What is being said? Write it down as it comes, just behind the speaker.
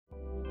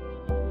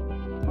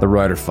The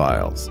Writer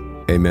Files,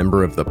 a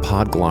member of the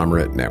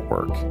Podglomerate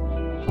Network.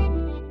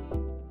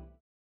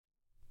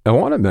 I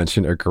want to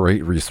mention a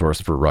great resource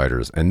for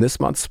writers, and this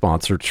month's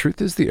sponsor,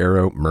 Truth is the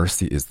Arrow,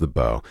 Mercy is the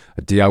Bow,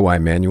 a DIY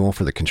manual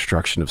for the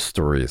construction of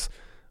stories.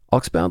 I'll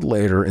expound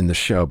later in the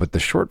show, but the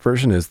short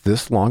version is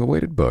this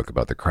long-awaited book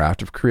about the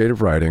craft of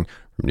creative writing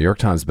from New York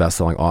Times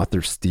bestselling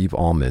author Steve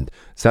Almond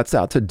sets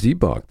out to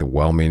debunk the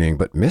well-meaning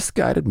but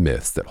misguided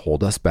myths that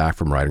hold us back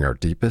from writing our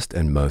deepest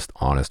and most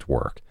honest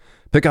work.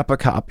 Pick up a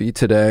copy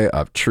today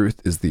of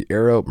Truth is the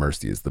Arrow,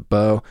 Mercy is the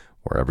Bow,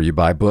 wherever you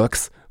buy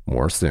books.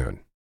 More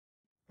soon.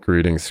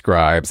 Greetings,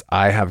 scribes.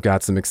 I have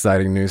got some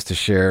exciting news to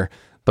share.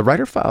 The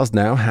Writer Files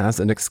now has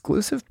an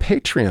exclusive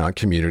Patreon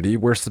community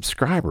where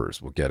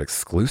subscribers will get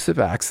exclusive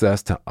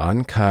access to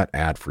uncut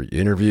ad-free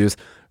interviews,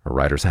 a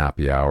writer's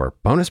happy hour,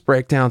 bonus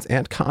breakdowns,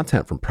 and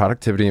content from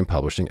productivity and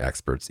publishing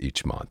experts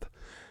each month.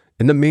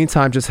 In the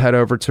meantime, just head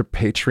over to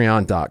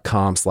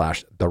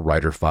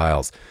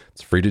patreon.com/thewriterfiles.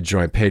 It's free to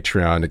join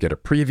Patreon to get a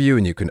preview,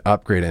 and you can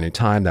upgrade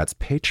anytime. That's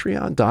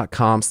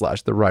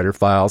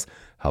patreon.com/thewriterfiles.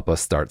 Help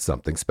us start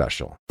something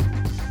special.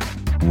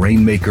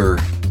 Rainmaker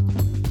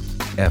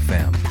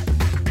FM.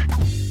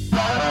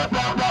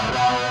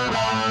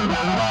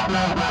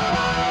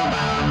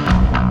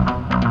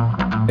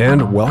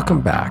 And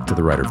welcome back to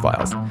The Writer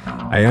Files.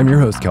 I am your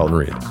host, Kelton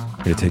Reed.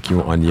 I'm going to take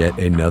you on yet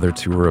another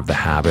tour of the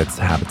habits,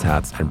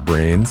 habitats, and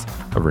brains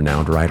of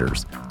renowned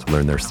writers to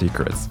learn their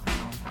secrets.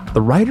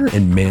 The writer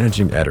and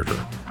managing editor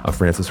of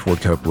Francis Ford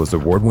Coppola's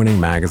award-winning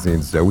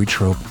magazine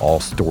Zoetrope All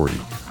Story,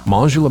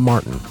 Manjula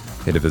Martin,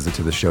 paid a visit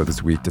to the show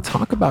this week to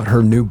talk about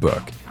her new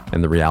book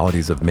and the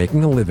realities of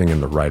making a living in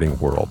the writing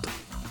world.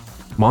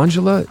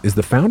 Manjula is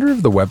the founder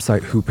of the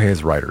website Who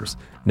Pays Writers,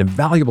 an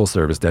invaluable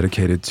service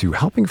dedicated to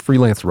helping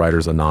freelance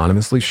writers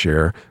anonymously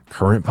share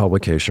current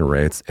publication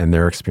rates and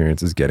their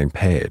experiences getting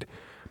paid.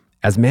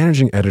 As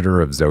managing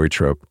editor of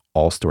Zoetrope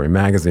All Story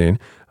magazine,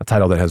 a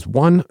title that has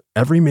won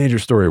every major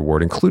story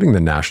award, including the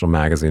National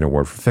Magazine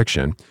Award for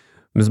Fiction,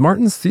 Ms.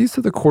 Martin sees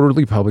to the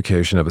quarterly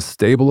publication of a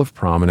stable of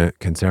prominent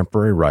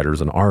contemporary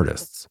writers and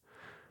artists.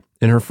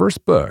 In her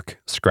first book,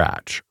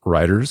 Scratch,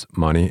 Writers,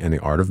 Money, and the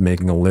Art of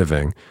Making a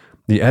Living,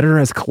 the editor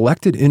has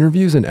collected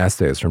interviews and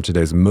essays from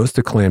today's most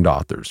acclaimed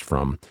authors,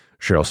 from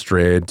Cheryl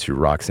Strayed to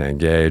Roxane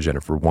Gay,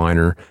 Jennifer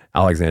Weiner,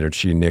 Alexander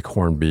Chee, Nick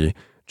Hornby,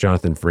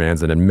 Jonathan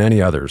Franzen, and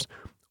many others,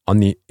 on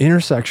the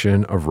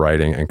intersection of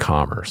writing and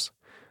commerce.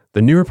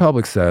 The New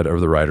Republic said of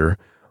the writer,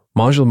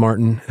 Manjula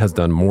Martin has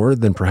done more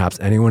than perhaps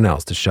anyone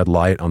else to shed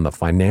light on the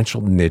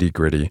financial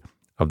nitty-gritty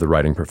of the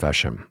writing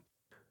profession.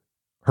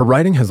 Her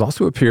writing has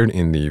also appeared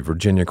in the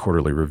Virginia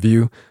Quarterly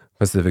Review,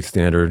 Pacific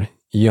Standard,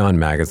 Eon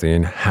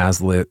Magazine,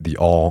 Hazlitt, The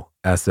All,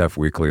 SF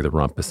Weekly, The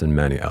Rumpus, and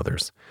many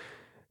others.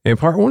 In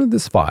part one of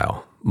this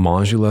file,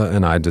 Manjula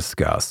and I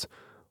discuss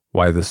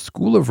why the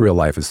school of real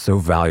life is so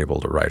valuable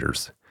to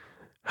writers,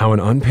 how an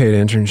unpaid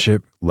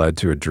internship led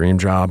to a dream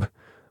job,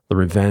 the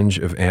revenge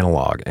of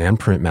analog and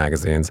print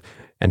magazines,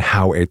 and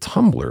how a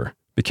Tumblr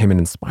became an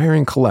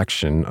inspiring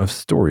collection of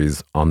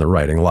stories on the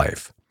writing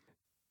life.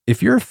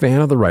 If you're a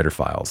fan of the Writer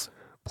Files,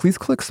 please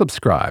click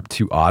subscribe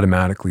to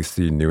automatically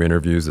see new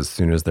interviews as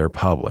soon as they're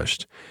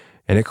published.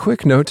 And a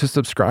quick note to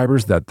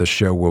subscribers that the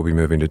show will be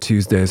moving to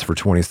Tuesdays for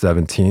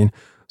 2017,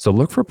 so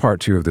look for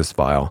part 2 of this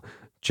file,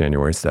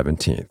 January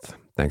 17th.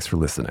 Thanks for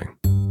listening.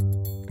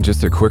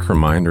 Just a quick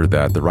reminder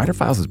that The Writer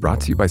Files is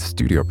brought to you by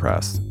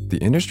StudioPress, the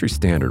industry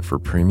standard for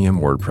premium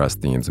WordPress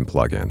themes and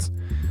plugins.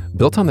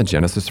 Built on the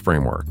Genesis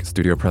framework,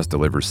 StudioPress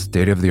delivers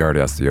state-of-the-art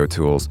SEO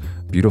tools,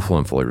 beautiful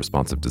and fully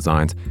responsive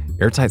designs,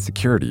 airtight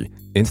security,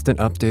 instant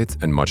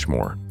updates, and much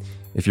more.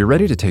 If you're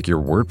ready to take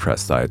your WordPress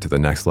site to the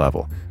next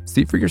level,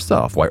 see for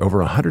yourself why over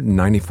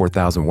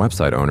 194,000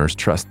 website owners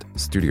trust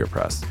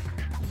StudioPress.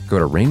 Go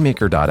to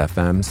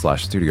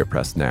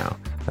rainmaker.fm/StudioPress now.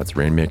 That's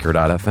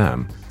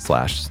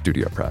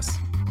rainmaker.fm/StudioPress.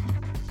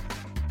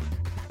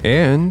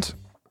 And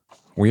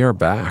we are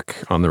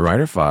back on the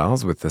Writer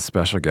Files with a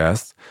special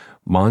guest.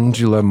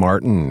 Manjula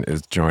Martin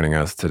is joining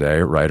us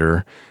today,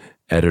 writer,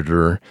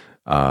 editor,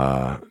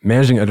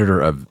 managing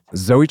editor of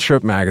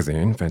Zoetrope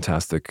magazine,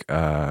 fantastic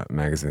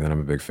magazine that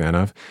I'm a big fan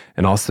of,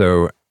 and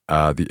also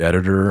the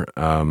editor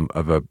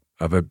of a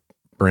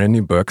brand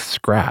new book,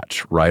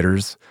 Scratch,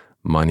 Writers,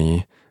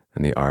 Money,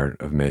 and the Art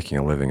of Making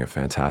a Living, a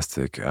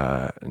fantastic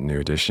new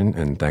edition.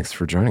 And thanks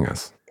for joining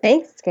us.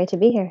 Thanks. It's great to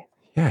be here.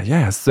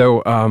 Yeah.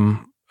 So,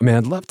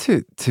 I'd love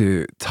to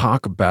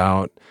talk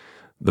about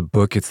the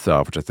book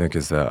itself, which I think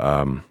is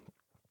an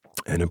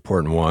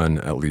important one,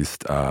 at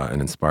least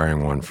an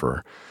inspiring one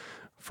for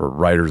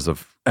writers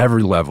of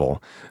every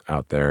level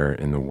out there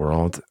in the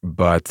world.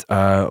 But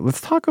let's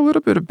talk a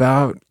little bit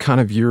about kind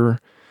of your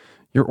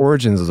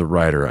origins as a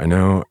writer.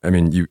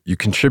 You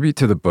contribute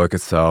to the book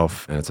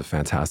itself, and it's a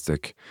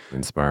fantastic,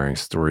 inspiring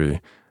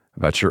story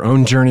about your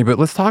own journey. But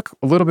let's talk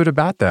a little bit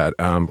about that,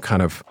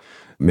 kind of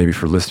maybe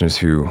for listeners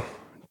who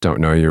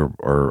don't know you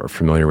or are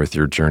familiar with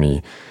your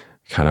journey,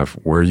 kind of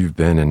where you've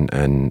been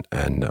and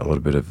a little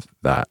bit of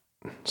that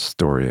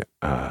story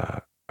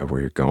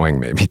where you're going,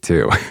 maybe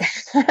too.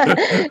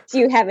 Do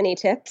you have any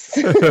tips?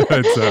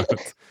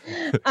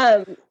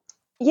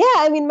 Yeah,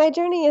 I mean, my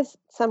journey is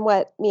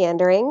somewhat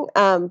meandering,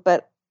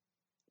 but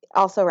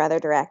also rather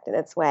direct in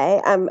its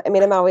way. I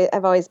mean,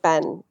 I've always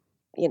been,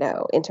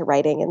 into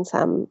writing in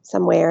some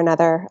way or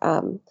another.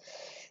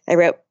 I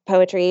wrote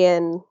poetry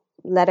and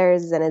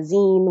letters and a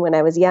zine when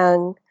I was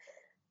young.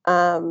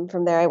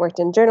 From there, I worked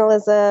in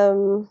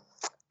journalism.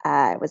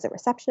 I was a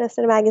receptionist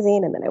at a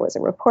magazine, and then I was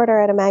a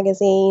reporter at a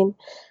magazine.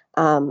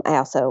 I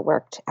also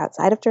worked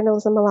outside of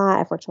journalism a lot.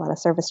 I've worked a lot of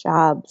service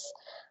jobs,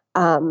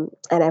 and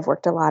I've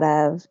worked a lot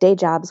of day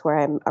jobs where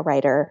I'm a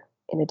writer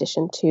in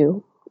addition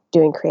to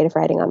doing creative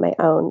writing on my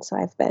own. So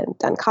I've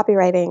done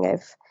copywriting.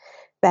 I've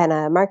been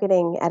a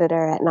marketing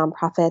editor at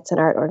nonprofits and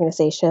art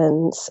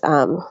organizations.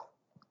 I've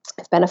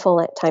been a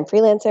full-time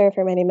freelancer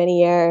for many, many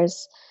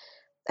years.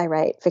 I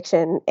write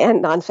fiction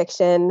and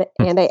nonfiction,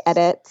 and I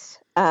edit.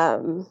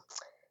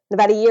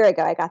 About a year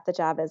ago, I got the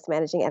job as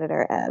managing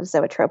editor of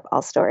Zoetrope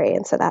All Story,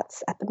 and so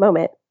that's at the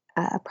moment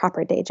a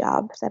proper day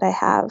job that I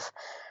have.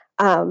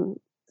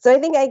 So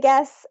I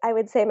guess I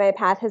would say my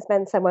path has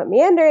been somewhat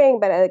meandering,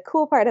 but a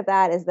cool part of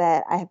that is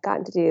that I have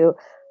gotten to do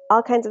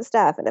all kinds of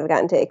stuff, and I've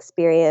gotten to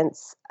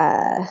experience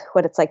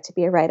what it's like to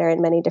be a writer in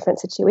many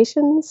different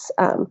situations,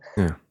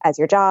 as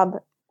your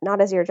job, not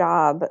as your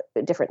job,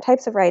 different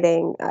types of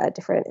writing,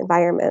 different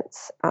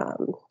environments,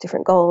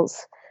 different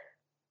goals.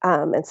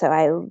 And so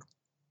I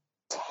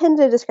tend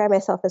to describe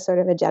myself as sort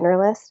of a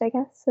generalist, I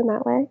guess, in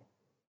that way.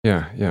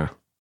 Yeah.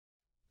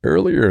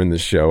 Earlier in the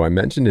show, I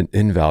mentioned an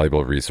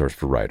invaluable resource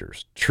for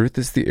writers. Truth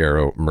is the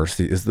Arrow,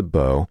 Mercy is the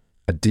Bow,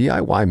 a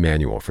DIY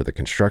manual for the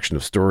construction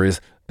of stories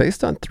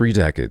based on 3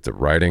 decades of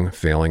writing,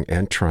 failing,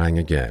 and trying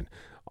again.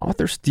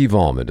 Author Steve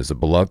Almond is a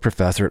beloved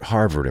professor at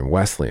Harvard and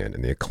Wesleyan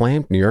and the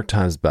acclaimed New York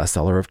Times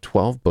bestseller of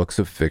 12 books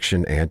of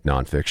fiction and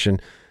nonfiction.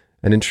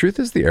 And in Truth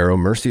is the Arrow,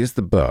 Mercy is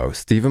the Bow,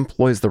 Steve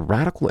employs the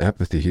radical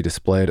empathy he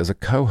displayed as a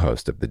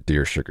co-host of the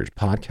Dear Sugars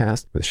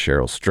podcast with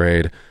Cheryl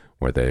Strayed,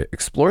 where they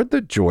explored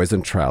the joys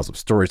and trials of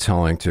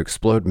storytelling to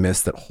explode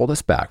myths that hold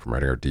us back from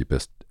writing our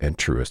deepest and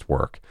truest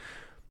work.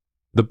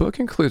 The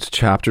book includes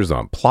chapters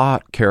on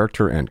plot,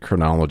 character, and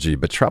chronology,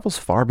 but travels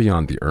far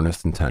beyond the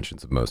earnest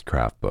intentions of most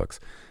craft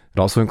books. It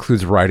also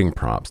includes writing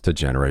prompts to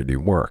generate new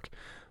work.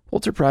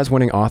 Pulitzer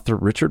Prize-winning author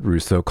Richard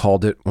Russo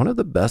called it one of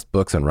the best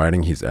books on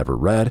writing he's ever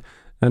read,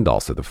 and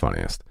also the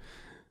funniest.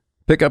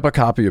 Pick up a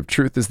copy of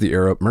Truth is the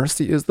Arrow,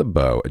 Mercy is the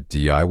Bow, a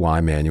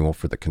DIY manual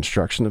for the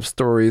construction of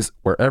stories,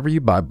 wherever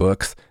you buy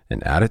books,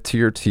 and add it to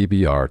your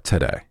TBR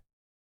today.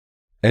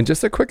 And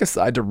just a quick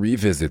aside to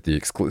revisit the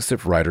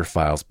exclusive Writer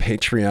Files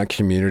Patreon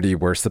community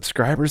where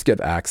subscribers get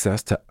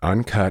access to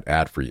uncut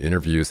ad-free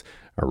interviews,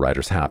 a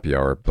writer's happy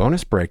hour,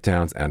 bonus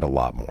breakdowns, and a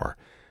lot more.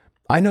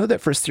 I know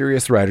that for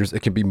serious writers,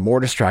 it can be more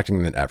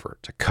distracting than ever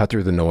to cut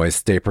through the noise,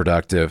 stay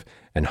productive,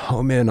 and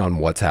home in on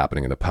what's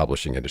happening in the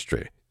publishing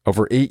industry.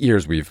 Over 8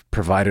 years, we've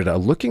provided a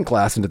looking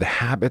glass into the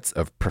habits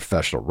of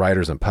professional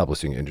writers and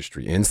publishing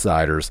industry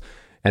insiders.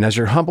 And as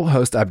your humble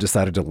host, I've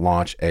decided to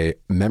launch a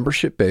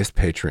membership-based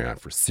Patreon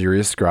for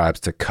serious scribes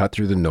to cut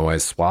through the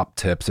noise, swap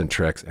tips and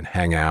tricks, and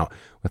hang out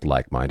with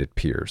like-minded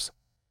peers.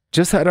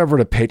 Just head over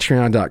to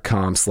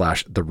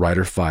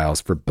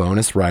patreon.com/thewriterfiles for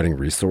bonus writing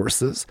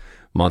resources,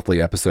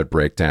 monthly episode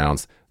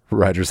breakdowns,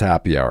 writer's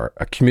happy hour,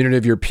 a community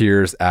of your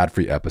peers,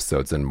 ad-free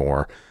episodes, and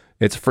more.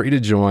 It's free to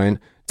join,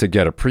 to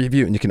get a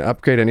preview, and you can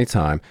upgrade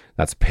anytime.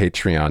 That's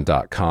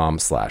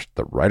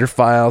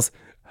patreon.com/thewriterfiles.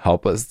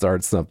 Help us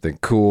start something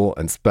cool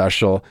and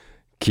special.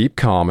 Keep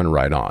calm and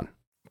write on.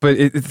 But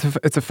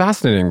it's a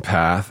fascinating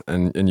path,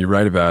 and you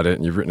write about it,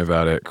 and you've written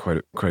about it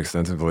quite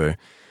extensively.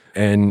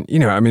 And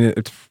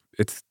it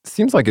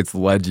seems like it's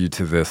led you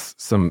to this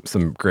some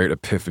great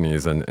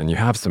epiphanies, and you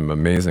have some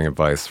amazing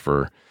advice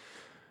for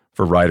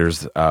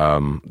writers.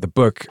 The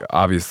book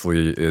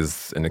obviously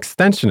is an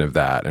extension of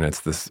that, and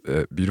it's this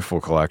beautiful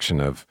collection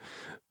of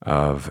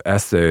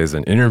essays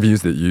and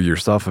interviews that you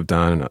yourself have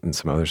done and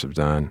some others have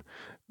done.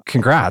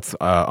 Congrats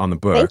on the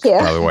book. Thank you.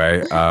 By the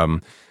way.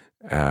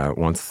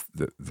 Once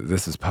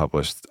this is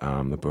published,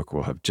 the book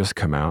will have just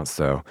come out,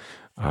 so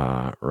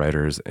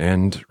writers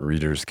and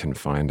readers can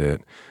find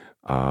it.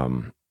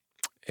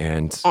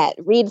 And at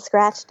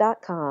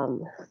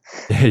readscratch.com.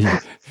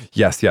 Yes,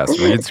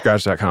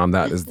 readscratch.com.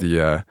 That is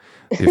the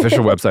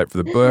official website for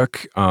the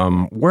book.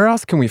 Where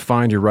else can we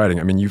find your writing?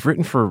 I mean, you've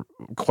written for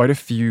quite a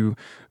few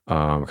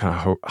kind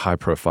of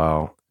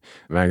high-profile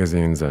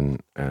magazines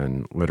and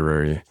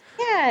literary.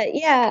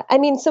 Yeah. I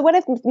mean, so what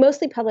I've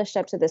mostly published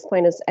up to this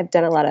point is I've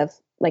done a lot of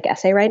like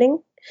essay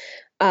writing,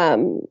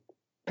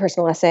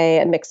 personal essay,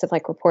 a mix of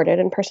like reported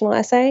and personal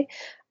essay.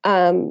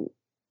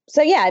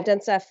 So yeah, I've done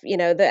stuff,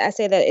 the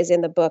essay that is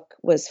in the book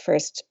was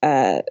first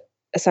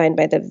assigned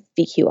by the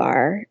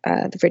VQR,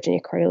 the Virginia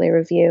Quarterly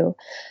Review.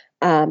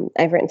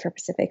 I've written for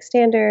Pacific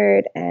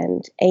Standard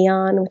and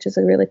Aeon, which is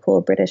a really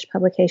cool British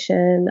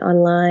publication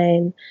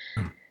online.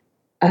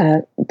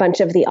 A bunch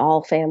of the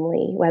All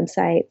Family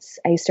websites.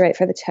 I used to write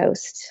for The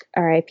Toast,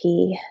 RIP.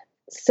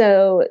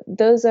 So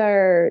those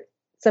are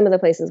some of the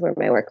places where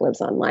my work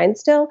lives online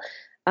still.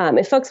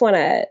 If folks want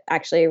to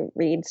actually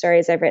read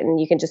stories I've written,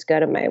 you can just go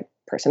to my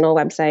personal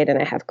website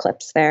and I have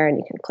clips there and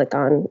you can click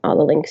on all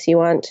the links you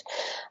want.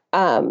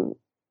 And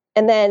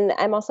then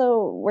I'm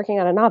also working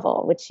on a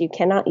novel, which you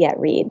cannot yet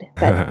read,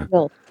 but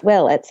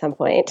will at some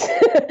point,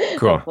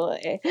 Cool.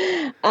 hopefully.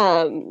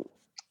 And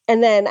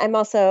then I'm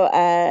also,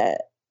 I've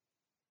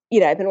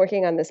been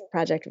working on this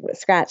project with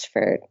Scratch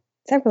for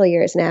several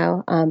years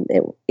now.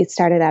 It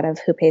started out of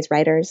Who Pays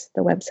Writers,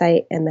 the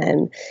website, and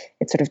then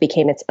it sort of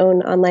became its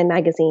own online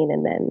magazine,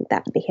 and then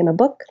that became a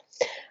book.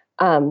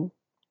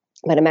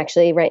 But I'm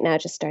actually right now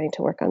just starting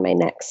to work on my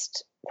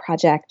next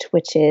project,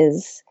 which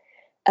is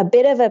a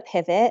bit of a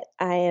pivot.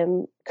 I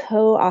am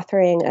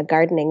co-authoring a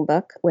gardening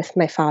book with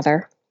my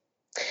father,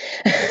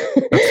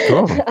 That's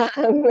cool.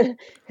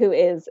 Who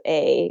is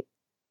a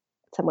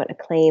somewhat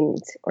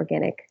acclaimed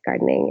organic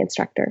gardening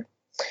instructor.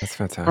 That's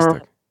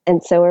fantastic.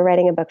 And so we're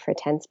writing a book for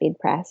 10 Speed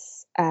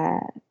Press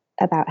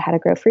about how to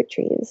grow fruit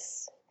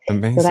trees.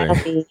 Amazing. So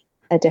that'll be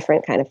a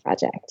different kind of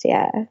project.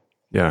 Yeah.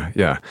 Yeah.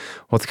 Well,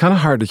 it's kind of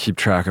hard to keep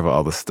track of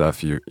all the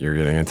stuff you're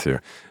getting into.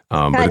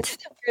 But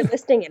you're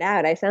listing it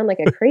out. I sound like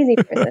a crazy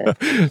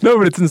person. No,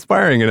 but it's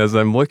inspiring. And as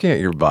I'm looking at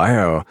your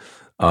bio,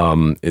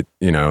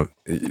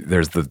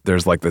 there's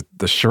like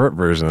the short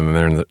version,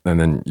 and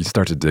then you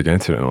start to dig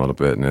into it a little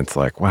bit, and it's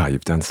like, wow,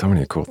 you've done so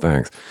many cool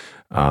things.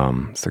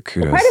 So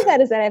kudos. Part of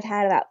that is that I've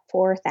had about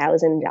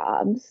 4,000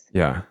 jobs.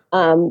 Yeah.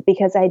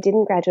 Because I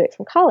didn't graduate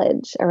from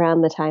college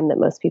around the time that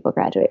most people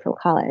graduate from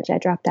college. I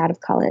dropped out of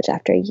college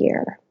after a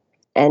year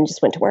and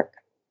just went to work.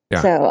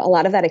 Yeah. So a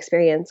lot of that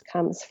experience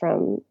comes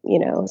from,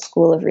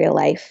 school of real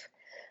life.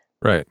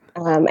 Right.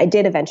 I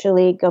did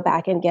eventually go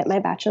back and get my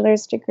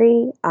bachelor's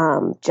degree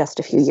just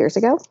a few years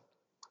ago,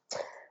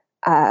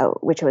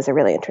 which was a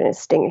really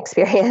interesting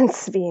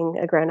experience being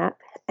a grown-up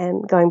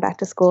and going back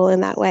to school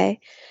in that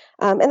way.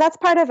 And that's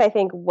part of, I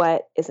think,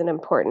 what is an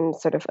important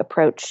sort of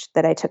approach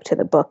that I took to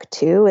the book,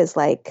 too, is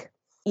like,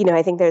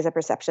 I think there's a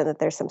perception that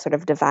there's some sort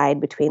of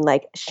divide between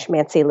like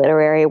schmancy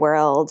literary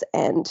world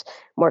and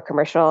more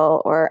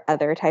commercial or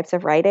other types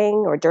of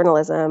writing or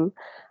journalism.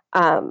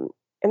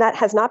 And that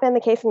has not been the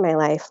case in my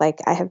life. Like,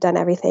 I have done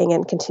everything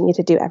and continue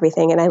to do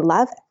everything, and I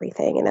love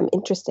everything, and I'm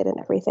interested in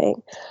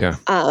everything. Yeah.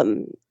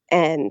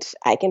 And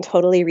I can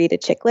totally read a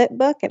chick lit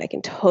book, and I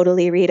can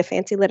totally read a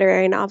fancy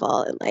literary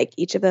novel, and like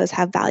each of those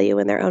have value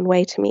in their own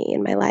way to me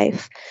in my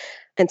life.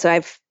 And so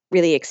I've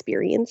really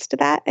experienced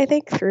that, I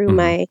think, through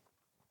my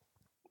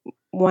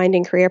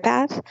winding career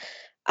path.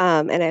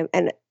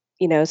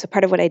 So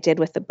part of what I did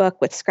with the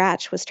book with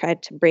Scratch was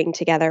tried to bring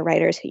together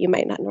writers who you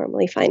might not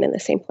normally find in the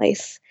same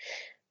place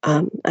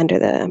under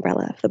the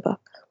umbrella of the book.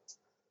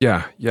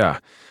 Yeah.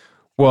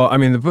 Well, I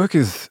mean, the book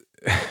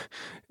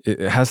it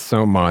has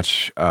so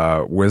much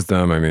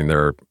wisdom. I mean,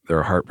 there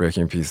are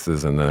heartbreaking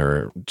pieces and there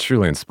are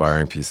truly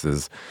inspiring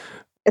pieces.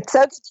 It's so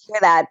good to hear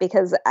that,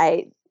 because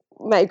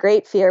my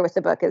great fear with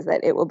the book is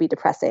that it will be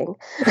depressing.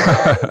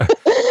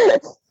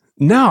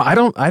 No, I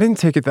didn't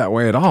take it that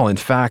way at all. In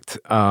fact,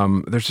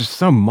 there's just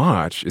so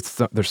much.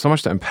 There's so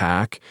much to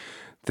unpack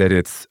that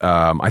it's.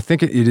 I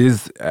think it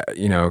is.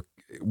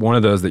 One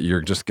of those that you're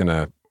just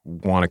gonna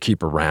want to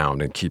keep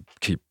around and keep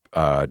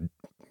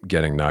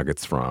getting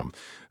nuggets from.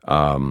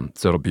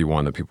 So it'll be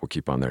one that people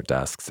keep on their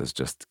desks as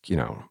just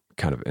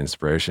kind of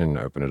inspiration.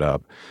 Open it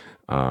up,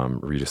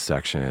 read a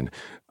section.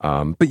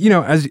 But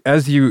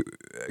as you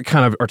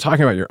kind of are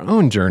talking about your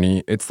own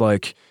journey, it's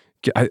like.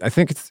 I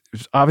think it's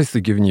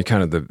obviously giving you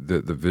kind of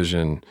the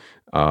vision,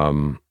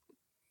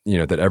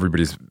 that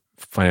everybody's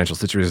financial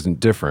situation is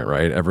different,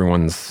 right?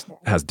 Everyone's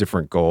has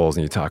different goals,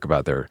 and you talk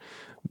about their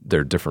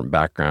different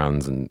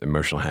backgrounds and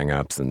emotional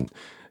hangups, and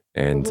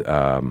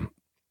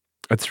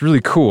it's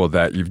really cool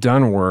that you've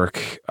done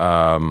work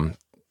to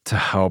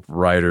help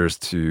writers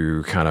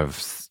to kind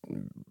of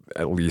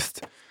at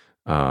least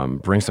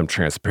bring some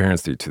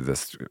transparency to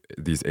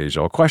these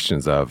age-old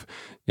questions of,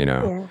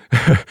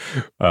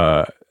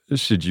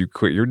 should you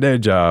quit your day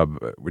job,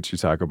 which you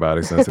talk about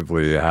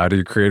extensively? How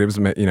do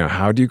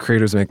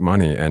creatives make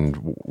money, and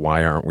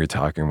why aren't we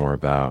talking more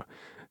about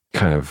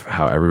kind of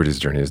how everybody's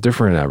journey is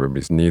different and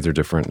everybody's needs are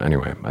different?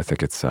 Anyway, I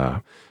think it's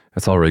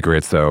all really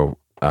great. So,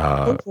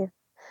 Thank you.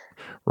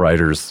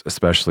 Writers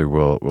especially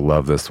will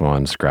love this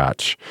one.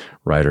 Scratch,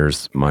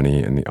 Writers,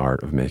 Money, and the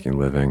Art of Making a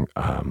Living.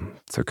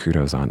 So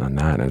kudos on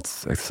that. And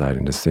it's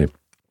exciting to see.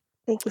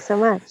 Thank you so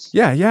much.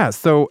 Yeah.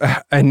 So,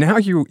 and now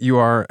you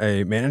are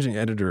a managing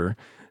editor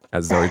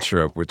at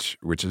Zoetrope, which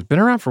has been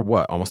around for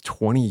what, almost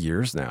 20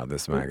 years now,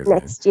 this magazine.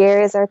 Next year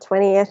is our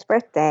 20th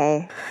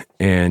birthday.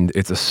 And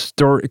it's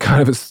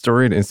kind of a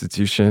storied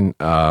institution.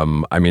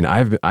 I mean,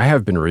 I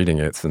have been reading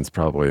it since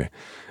probably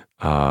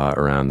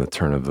around the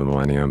turn of the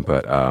millennium,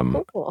 but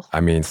cool. I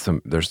mean,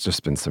 there's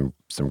just been some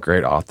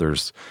great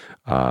authors,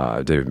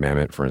 David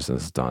Mamet, for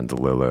instance, Don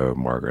DeLillo,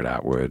 Margaret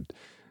Atwood,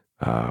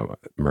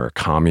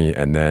 Murakami,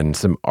 and then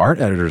some art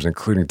editors,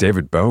 including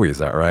David Bowie. Is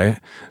that right?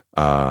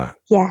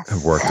 Yes.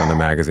 Have worked on the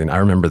magazine. I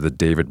remember the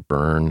David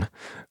Byrne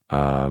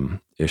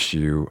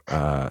issue.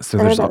 So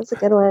that was a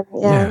good one.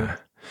 Yeah.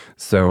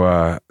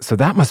 So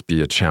that must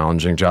be a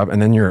challenging job.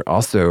 And then you're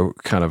also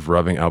kind of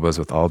rubbing elbows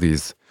with all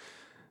these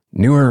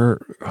newer,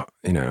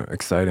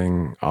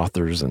 exciting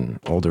authors and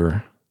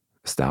older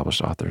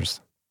established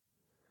authors.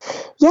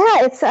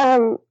 Yeah,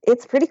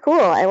 it's pretty cool.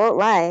 I won't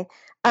lie.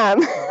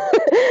 Um,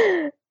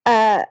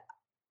 uh,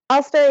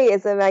 All Story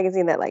is a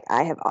magazine that like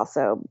I have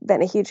also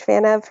been a huge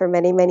fan of for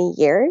many, many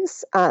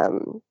years.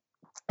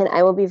 And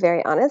I will be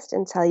very honest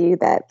and tell you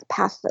that the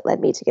path that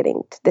led me to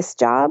getting to this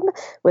job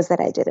was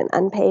that I did an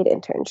unpaid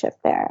internship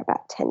there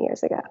about 10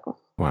 years ago.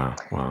 Wow.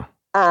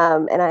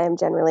 And I am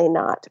generally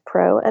not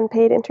pro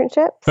unpaid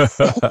internships,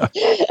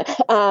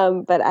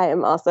 but I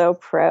am also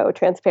pro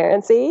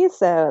transparency.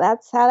 So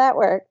that's how that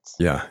worked.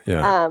 Yeah.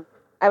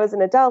 I was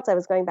an adult. I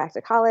was going back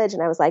to college,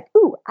 and I was like,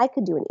 "Ooh, I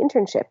could do an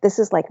internship. This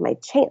is like my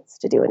chance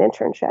to do an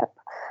internship,"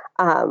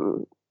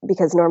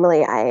 because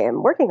normally I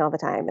am working all the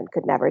time and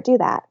could never do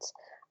that.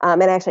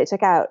 And I actually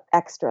took out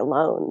extra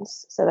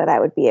loans so that I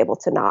would be able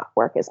to not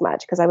work as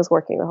much because I was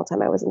working the whole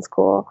time I was in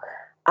school.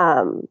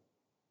 And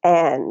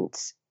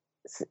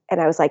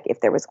I was like,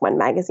 if there was one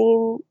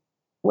magazine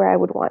where I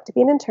would want to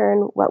be an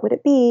intern, what would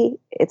it be?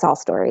 It's All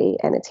Story,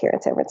 and it's here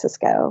in San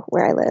Francisco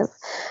where I live.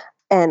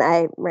 And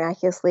I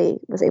miraculously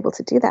was able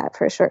to do that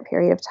for a short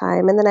period of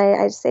time. And then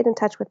I stayed in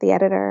touch with the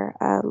editor.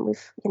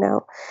 We've,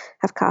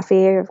 have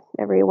coffee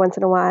every once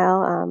in a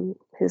while,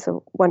 who's a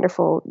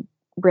wonderful,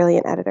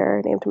 brilliant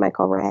editor named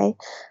Michael Ray.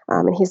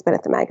 And he's been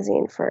at the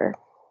magazine for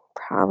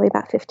probably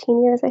about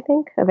 15 years, I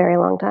think, a very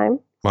long time.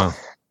 Wow.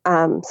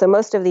 So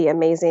most of the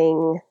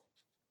amazing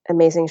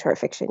short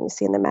fiction you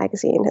see in the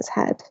magazine has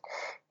had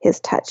his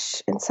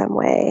touch in some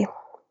way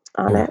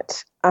on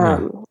it.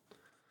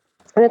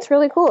 And it's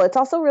really cool. It's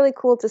also really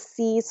cool to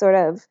see sort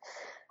of,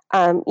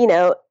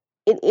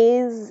 it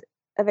is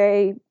a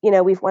very,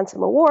 we've won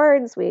some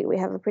awards. We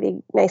have a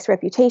pretty nice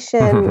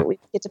reputation. We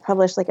get to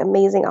publish like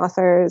amazing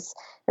authors.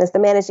 And as the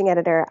managing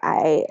editor,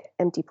 I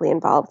am deeply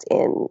involved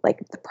in like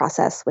the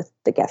process with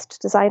the guest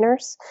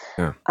designers.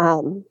 Yeah.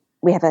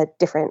 We have a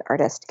different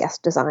artist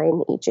guest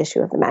design each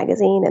issue of the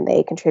magazine, and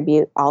they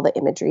contribute all the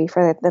imagery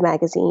for the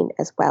magazine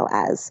as well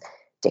as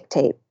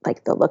dictate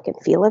like the look and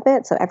feel of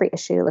it. So every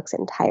issue looks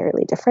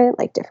entirely different,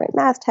 like different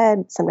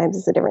masthead. Sometimes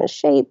it's a different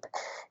shape,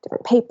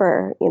 different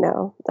paper,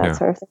 that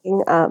sort of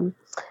thing.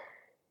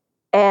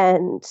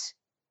 And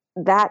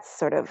that's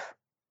sort of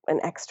an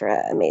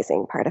extra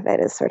amazing part of it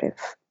is sort of,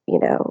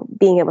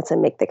 being able to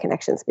make the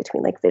connections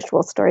between like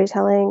visual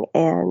storytelling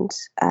and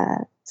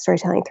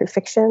storytelling through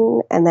fiction.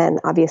 And then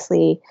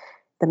obviously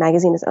the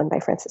magazine is owned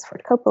by Francis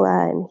Ford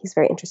Coppola, and he's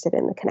very interested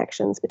in the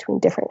connections between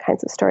different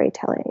kinds of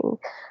storytelling.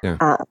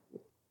 Yeah.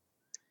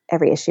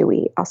 Every issue,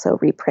 we also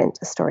reprint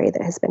a story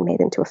that has been made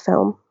into a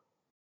film.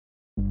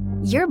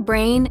 Your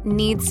brain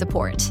needs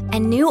support,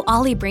 and new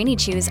Ollie Brainy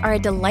Chews are a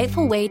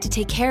delightful way to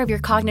take care of your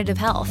cognitive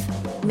health.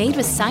 Made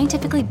with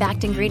scientifically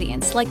backed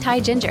ingredients like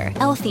Thai ginger,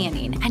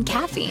 L-theanine, and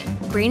caffeine,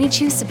 Brainy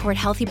Chews support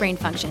healthy brain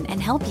function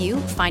and help you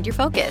find your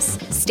focus,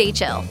 stay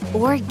chill,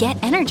 or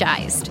get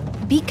energized.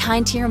 Be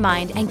kind to your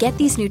mind and get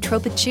these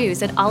nootropic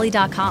chews at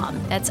ollie.com.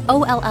 That's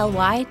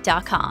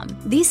OLLY.com.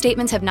 These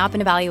statements have not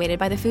been evaluated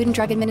by the Food and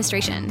Drug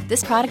Administration.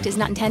 This product is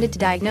not intended to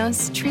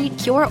diagnose, treat,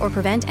 cure, or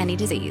prevent any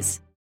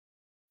disease.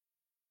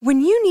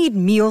 When you need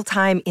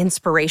mealtime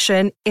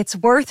inspiration, it's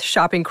worth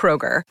shopping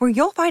Kroger, where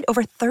you'll find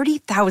over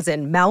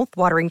 30,000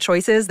 mouth-watering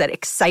choices that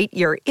excite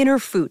your inner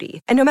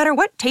foodie. And no matter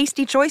what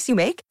tasty choice you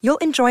make, you'll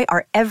enjoy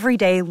our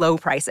everyday low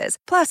prices,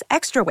 plus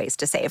extra ways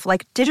to save,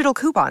 like digital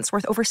coupons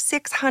worth over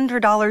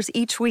 $600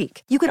 each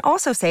week. You can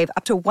also save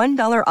up to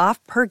 $1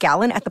 off per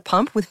gallon at the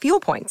pump with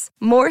fuel points.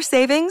 More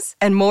savings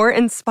and more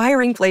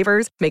inspiring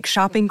flavors make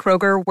shopping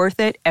Kroger worth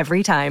it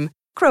every time.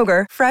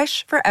 Kroger,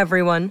 fresh for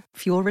everyone.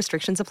 Fuel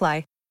restrictions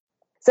apply.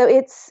 So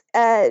it's,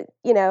 along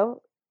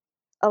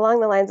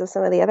the lines of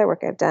some of the other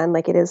work I've done,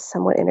 like it is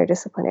somewhat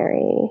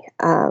interdisciplinary.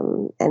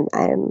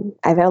 And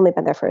I've only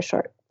been there for a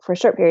short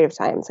period of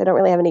time, so I don't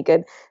really have any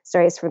good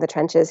stories from the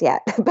trenches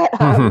yet. But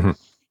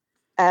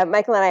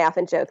Michael and I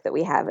often joke that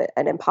we have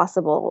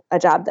a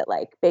job that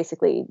like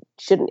basically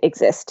shouldn't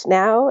exist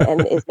now,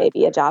 and is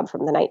maybe a job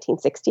from the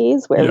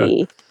 1960s where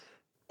we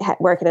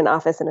work in an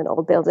office in an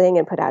old building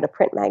and put out a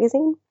print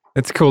magazine.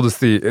 It's cool to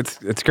see.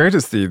 It's great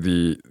to see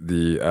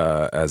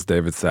the as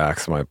David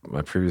Sachs, my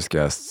previous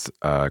guests,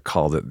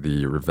 called it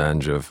the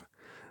revenge of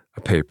a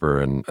paper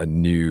and a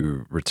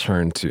new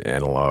return to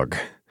analog.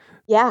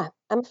 Yeah,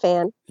 I'm a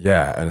fan.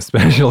 Yeah, and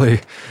especially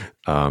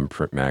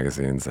print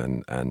magazines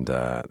and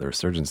the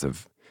resurgence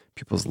of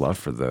people's love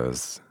for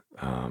those.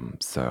 Well,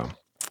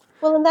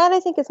 and that I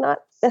think is not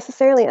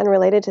necessarily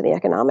unrelated to the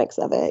economics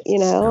of it.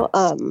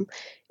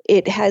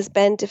 It has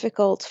been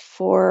difficult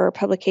for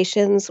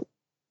publications,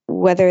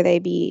 whether they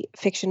be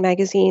fiction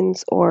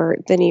magazines or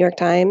the New York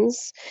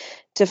Times,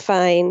 to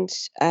find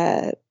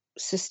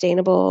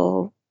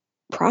sustainable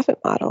profit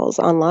models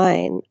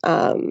online.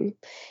 And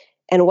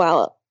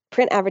while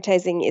print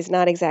advertising is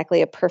not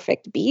exactly a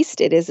perfect beast.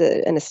 It is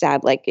an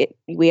established,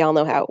 we all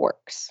know how it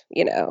works,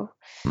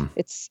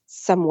 It's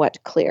somewhat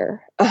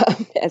clear,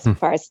 as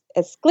far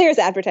as clear as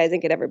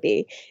advertising could ever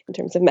be in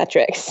terms of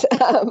metrics.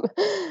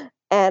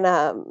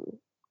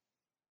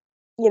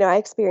 I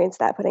experienced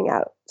that putting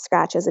out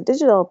Scratch as a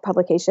digital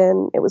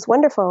publication. It was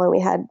wonderful. And we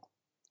had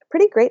a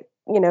pretty great,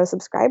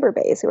 subscriber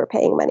base who were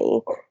paying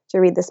money to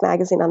read this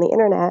magazine on the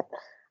internet.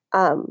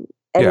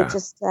 It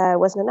just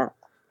wasn't enough.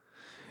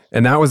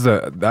 And that was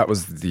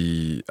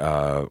the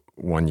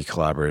one you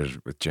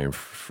collaborated with Jane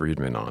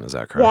Friedman on, is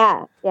that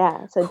correct?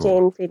 Yeah. So cool.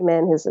 Jane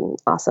Friedman, who's an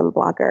awesome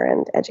blogger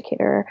and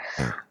educator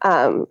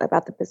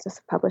about the business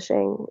of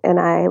publishing, and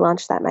I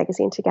launched that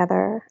magazine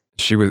together.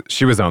 She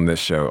was on this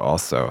show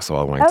also, so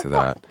I'll link to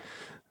that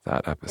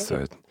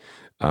episode.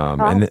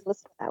 And listen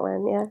to that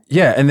one, yeah.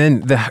 Yeah, and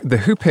then the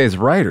Who Pays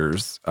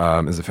Writers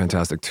is a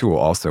fantastic tool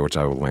also, which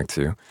I will link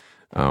to,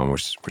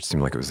 which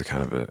seemed like it was a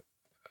kind of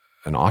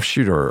an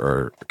offshoot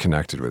or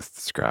connected with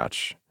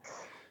Scratch?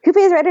 Who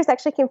Pays Writers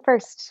actually came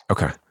first.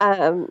 Okay.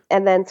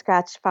 And then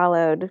Scratch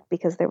followed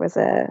because there was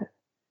a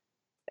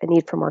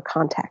need for more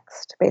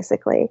context,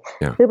 basically.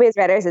 Yeah. Who Pays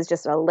Writers is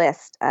just a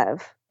list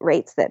of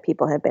rates that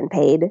people have been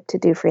paid to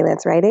do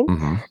freelance writing.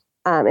 Mm-hmm.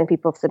 And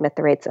people submit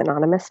the rates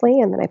anonymously,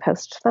 and then I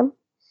post them.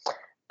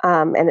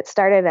 And it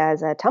started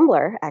as a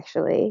Tumblr,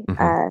 actually,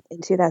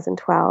 in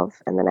 2012.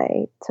 And then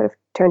I sort of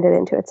turned it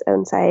into its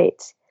own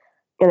site.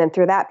 And then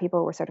through that,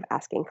 people were sort of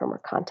asking for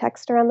more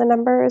context around the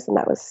numbers. And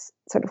that was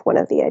sort of one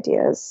of the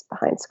ideas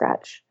behind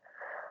Scratch,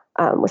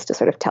 was to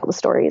sort of tell the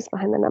stories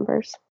behind the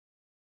numbers.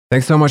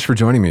 Thanks so much for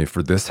joining me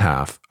for this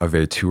half of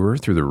a tour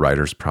through the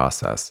writer's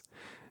process.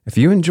 If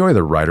you enjoy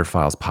the Writer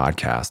Files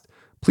podcast,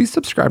 please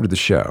subscribe to the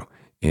show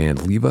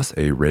and leave us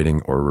a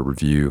rating or a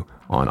review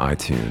on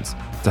iTunes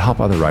to help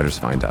other writers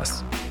find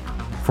us.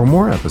 For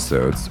more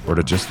episodes, or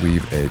to just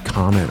leave a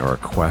comment or a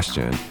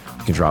question,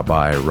 you can drop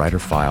by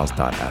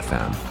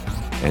writerfiles.fm.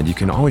 And you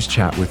can always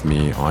chat with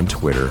me on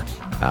Twitter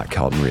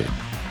 @KeldonReed.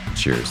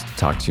 Cheers.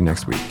 Talk to you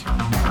next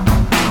week.